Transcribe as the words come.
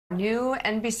New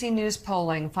NBC News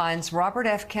polling finds Robert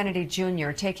F. Kennedy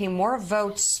Jr. taking more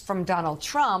votes from Donald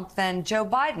Trump than Joe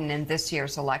Biden in this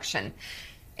year's election.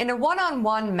 In a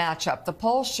one-on-one matchup, the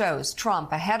poll shows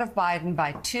Trump ahead of Biden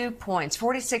by 2 points,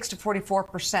 46 to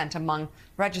 44% among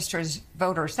registered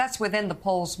voters. That's within the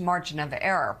poll's margin of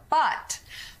error. But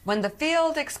when the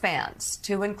field expands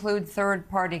to include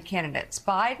third-party candidates,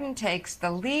 Biden takes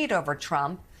the lead over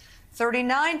Trump,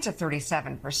 39 to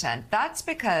 37%. That's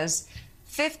because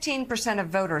 15% of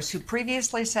voters who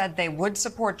previously said they would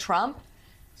support Trump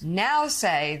now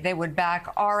say they would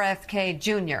back RFK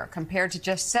Jr., compared to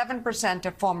just 7%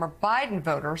 of former Biden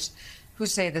voters who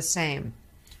say the same.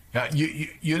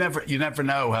 You never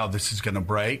know how this is going to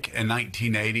break. In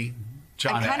 1980,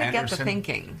 John I kind of Anderson, get the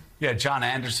thinking. Yeah, John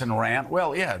Anderson ran.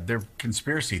 Well, yeah, they're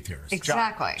conspiracy theorists.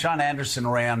 Exactly. John Anderson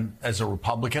ran as a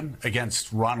Republican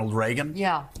against Ronald Reagan.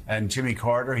 Yeah. And Jimmy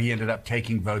Carter, he ended up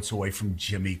taking votes away from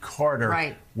Jimmy Carter.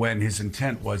 Right. When his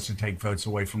intent was to take votes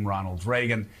away from Ronald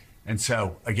Reagan. And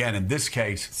so, again, in this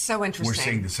case, so interesting. We're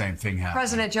seeing the same thing happen.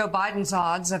 President Joe Biden's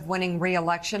odds of winning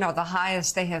re-election are the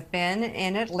highest they have been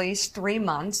in at least 3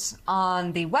 months.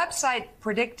 On the website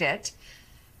Predict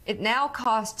It now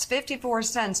costs 54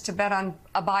 cents to bet on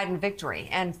a Biden victory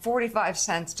and 45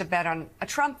 cents to bet on a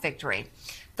Trump victory.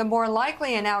 The more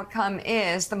likely an outcome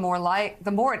is, the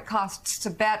more it costs to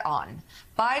bet on.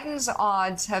 Biden's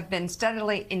odds have been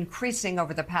steadily increasing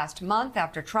over the past month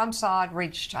after Trump's odd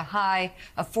reached a high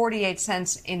of 48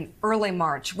 cents in early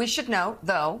March. We should note,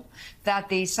 though, that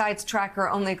the site's tracker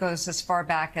only goes as far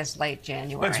back as late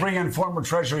January. Let's bring in former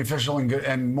Treasury official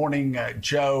and Morning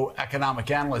Joe economic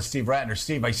analyst Steve Ratner.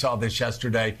 Steve, I saw this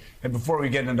yesterday. And before we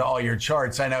get into all your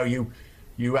charts, I know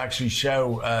you actually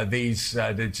show these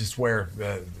just where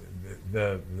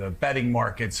the betting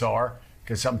markets are,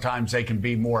 because sometimes they can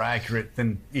be more accurate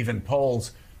than even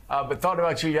polls. But thought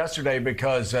about you yesterday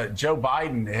because Joe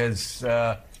Biden has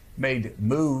made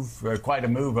quite a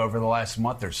move over the last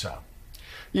month or so.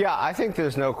 Yeah, I think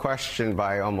there's no question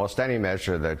by almost any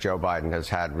measure that Joe Biden has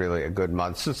had really a good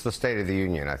month since the State of the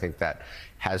Union. I think that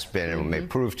has been and may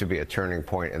prove to be a turning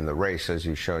point in the race, as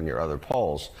you've shown your other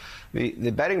polls.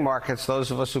 The betting markets,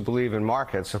 those of us who believe in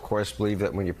markets, of course, believe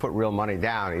that when you put real money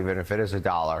down, even if it is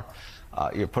 $1,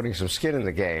 you're putting some skin in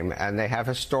the game, and they have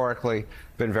historically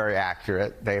been very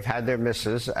accurate. They've had their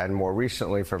misses, and more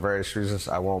recently, for various reasons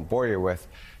I won't bore you with,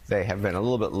 they have been a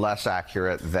little bit less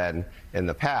accurate than in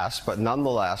the past. But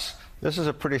nonetheless, this is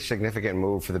a pretty significant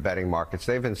move for the betting markets.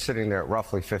 They've been sitting there at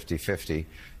roughly 50-50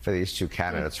 for these two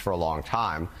candidates for a long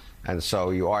time. And so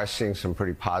you are seeing some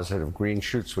pretty positive green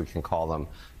shoots, we can call them,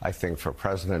 I think, for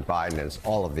President Biden and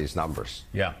all of these numbers.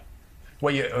 Yeah.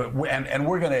 Well, and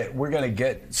we're gonna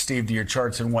get, Steve, to your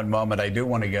charts in one moment. I do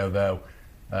want to go, though,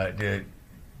 to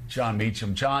John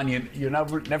Meacham. John, you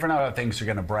never know how things are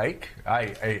going to break.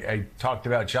 I talked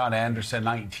about John Anderson,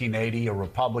 1980,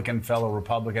 a fellow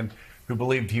Republican, who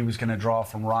believed he was going to draw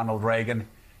from Ronald Reagan.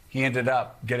 He ended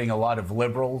up getting a lot of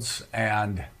liberals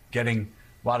and getting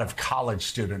a lot of college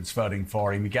students voting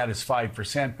for him. He got his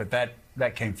 5%, but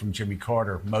that came from Jimmy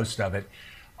Carter, most of it.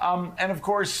 And of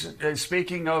course,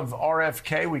 speaking of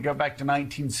RFK, we go back to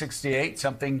 1968,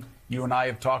 something you and I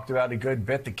have talked about a good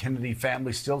bit. The Kennedy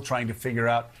family still trying to figure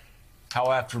out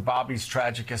how, after Bobby's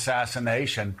tragic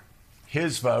assassination,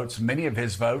 many of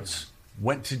his votes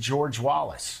went to George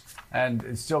Wallace, and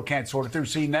it still can't sort it through.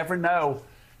 So you never know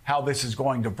how this is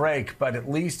going to break, but at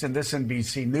least in this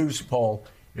NBC News poll,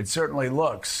 it certainly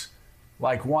looks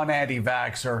like one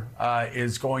anti-vaxxer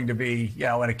is going to be,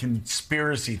 and a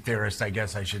conspiracy theorist, I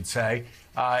guess I should say,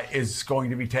 is going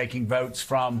to be taking votes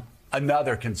from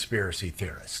another conspiracy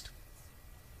theorist.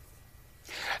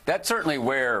 That's certainly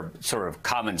where sort of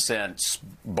common sense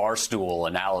barstool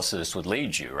analysis would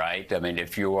lead you, right? I mean,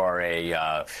 if you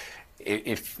are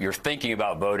if you're thinking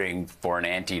about voting for an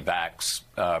anti-vax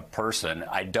person,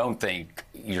 I don't think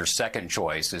your second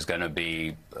choice is going to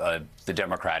be the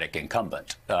Democratic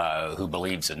incumbent who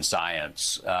believes in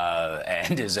science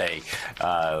and is a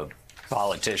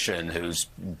politician who's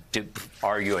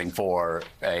arguing for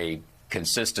a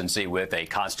consistency with a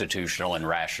constitutional and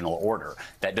rational order.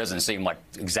 That doesn't seem like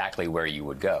exactly where you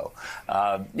would go.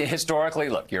 Historically,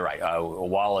 look, you're right.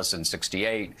 Wallace in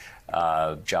 68,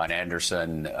 John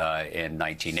Anderson in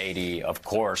 1980, of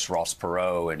course, Ross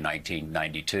Perot in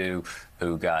 1992,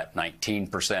 who got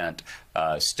 19%.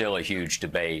 Still a huge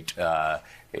debate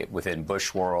within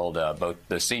Bush world. Both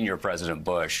the senior President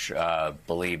Bush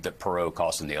believed that Perot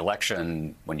cost him the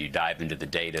election. When you dive into the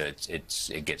data,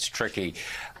 it gets tricky.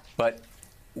 But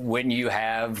when you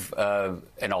have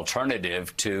an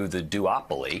alternative to the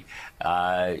duopoly,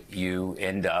 you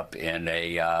end up in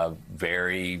a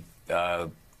very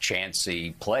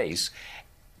chancy place,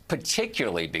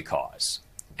 particularly because,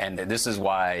 and this is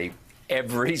why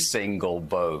every single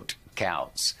vote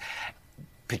counts,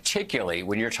 particularly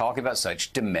when you're talking about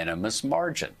such de minimis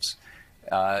margins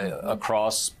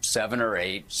across 7 or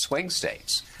 8 swing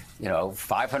states.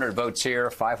 500 votes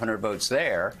here, 500 votes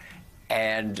there.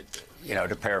 And,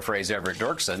 to paraphrase Everett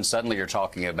Dirksen, suddenly you're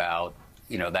talking about,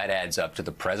 that adds up to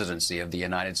the presidency of the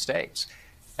United States.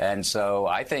 And so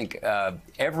I think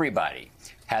everybody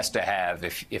has to have,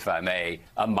 if I may,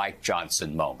 a Mike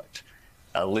Johnson moment,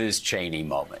 a Liz Cheney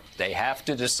moment. They have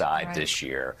to decide this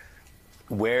year,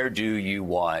 where do you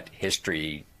want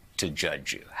history to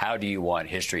judge you? How do you want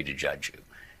history to judge you?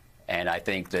 And I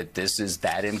think that this is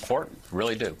that important,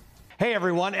 really do. Hey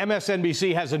everyone,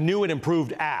 MSNBC has a new and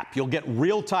improved app. You'll get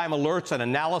real-time alerts and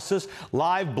analysis,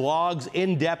 live blogs,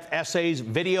 in-depth essays,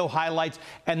 video highlights,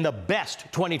 and the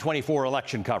best 2024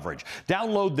 election coverage.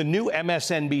 Download the new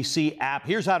MSNBC app.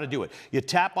 Here's how to do it. You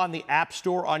tap on the App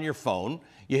Store on your phone.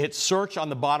 You hit search on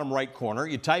the bottom right corner.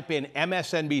 You type in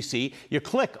MSNBC. You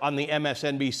click on the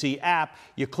MSNBC app.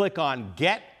 You click on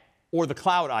Get or the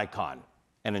cloud icon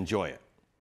and enjoy it.